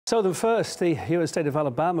So then first, the U.S. state of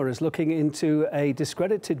Alabama is looking into a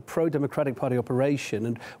discredited pro-Democratic Party operation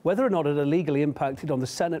and whether or not it illegally impacted on the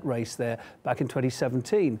Senate race there back in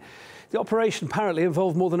 2017. The operation apparently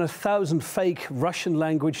involved more than 1,000 fake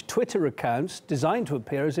Russian-language Twitter accounts designed to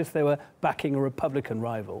appear as if they were backing a Republican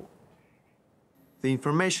rival. The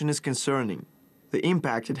information is concerning. The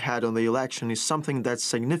impact it had on the election is something that's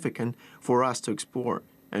significant for us to explore,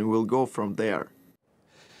 and we'll go from there.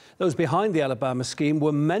 Those behind the Alabama scheme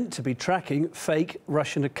were meant to be tracking fake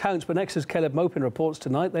Russian accounts, but Nexus' Caleb Mopin reports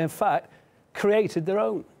tonight they, in fact, created their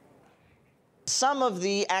own. Some of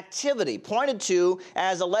the activity pointed to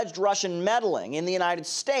as alleged Russian meddling in the United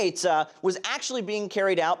States was actually being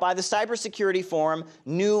carried out by the cybersecurity firm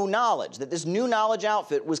New Knowledge, that this New Knowledge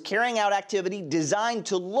outfit was carrying out activity designed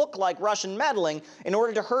to look like Russian meddling in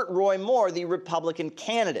order to hurt Roy Moore, the Republican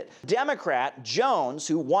candidate. Democrat Jones,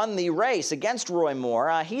 who won the race against Roy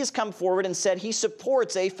Moore, he's come forward and said he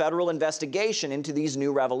supports a federal investigation into these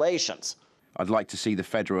new revelations. I'd like to see the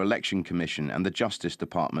Federal Election Commission and the Justice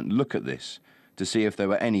Department look at this to see if there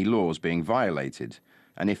were any laws being violated,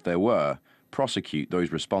 and if there were, prosecute those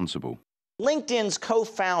responsible. LinkedIn's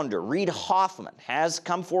co-founder, Reid Hoffman, has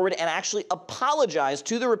come forward and actually apologized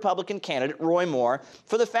to the Republican candidate, Roy Moore,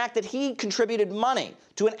 for the fact that he contributed money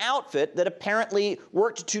to an outfit that apparently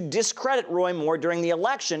worked to discredit Roy Moore during the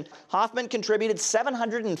election. Hoffman contributed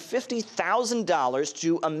 $750,000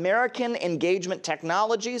 to American Engagement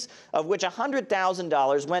Technologies, of which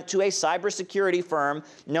 $100,000 went to a cybersecurity firm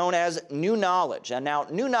known as New Knowledge. And now,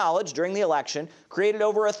 New Knowledge, during the election, created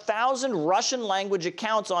over 1,000 Russian-language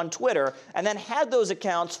accounts on Twitter and then had those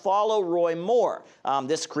accounts follow Roy Moore.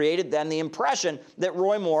 This created then the impression that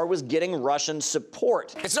Roy Moore was getting Russian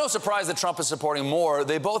support. It's no surprise that Trump is supporting Moore.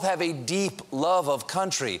 They both have a deep love of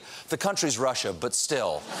country. The country's Russia, but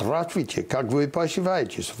still. Здравствуйте, как вы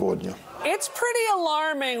поживаете сегодня? It's pretty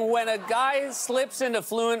alarming when a guy slips into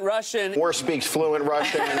fluent Russian. Moore speaks fluent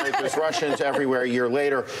Russian, and there's Russians everywhere. A year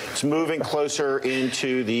later, it's moving closer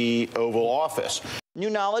into the Oval Office. New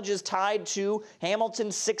Knowledge is tied to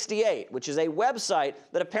Hamilton 68, which is a website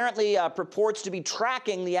that apparently purports to be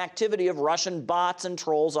tracking the activity of Russian bots and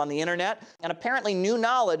trolls on the internet. And apparently New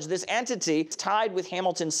Knowledge, this entity, is tied with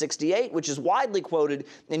Hamilton 68, which is widely quoted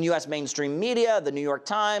in U.S. mainstream media. The New York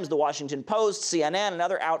Times, The Washington Post, CNN, and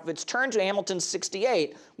other outfits turn to Hamilton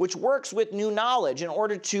 68, which works with New Knowledge in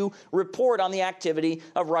order to report on the activity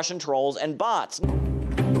of Russian trolls and bots.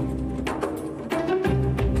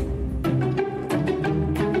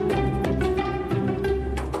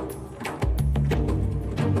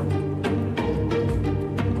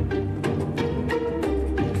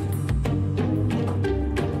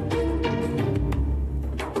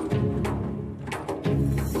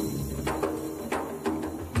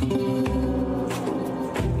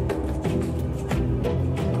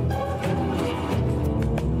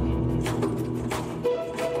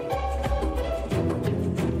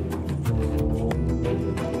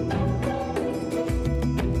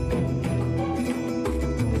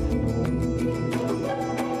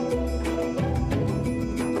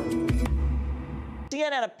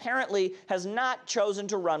 CNN apparently has not chosen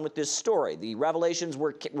to run with this story. The revelations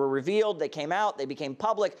were revealed, they came out, they became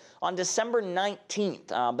public on December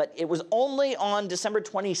 19th, but it was only on December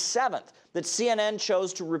 27th that CNN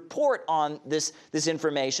chose to report on this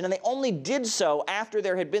information, and they only did so after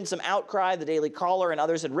there had been some outcry. The Daily Caller and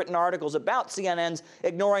others had written articles about CNN's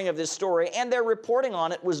ignoring of this story, and their reporting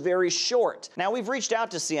on it was very short. Now, we've reached out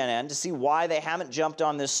to CNN to see why they haven't jumped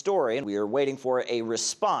on this story, and we are waiting for a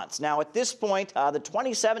response. Now, at this point, the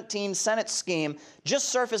 2017 Senate scheme just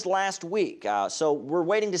surfaced last week, so we're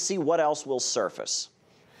waiting to see what else will surface.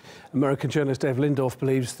 American journalist Dave Lindorf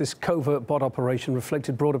believes this covert bot operation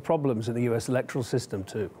reflected broader problems in the U.S. electoral system,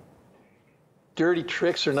 too. Dirty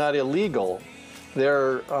tricks are not illegal.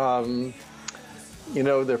 They're, you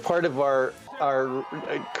know, they're part of our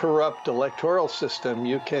corrupt electoral system.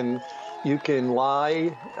 You can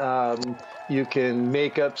lie, you can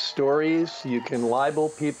make up stories, you can libel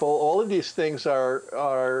people. All of these things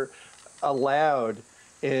are allowed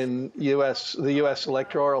in the U.S.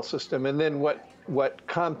 electoral system. And then what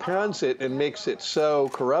compounds it and makes it so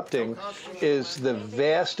corrupting is the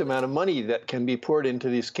vast amount of money that can be poured into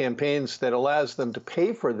these campaigns that allows them to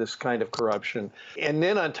pay for this kind of corruption. And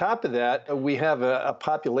then on top of that, we have a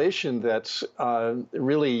population that's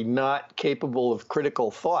really not capable of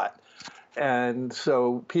critical thought. And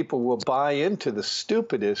so people will buy into the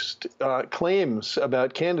stupidest claims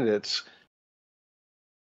about candidates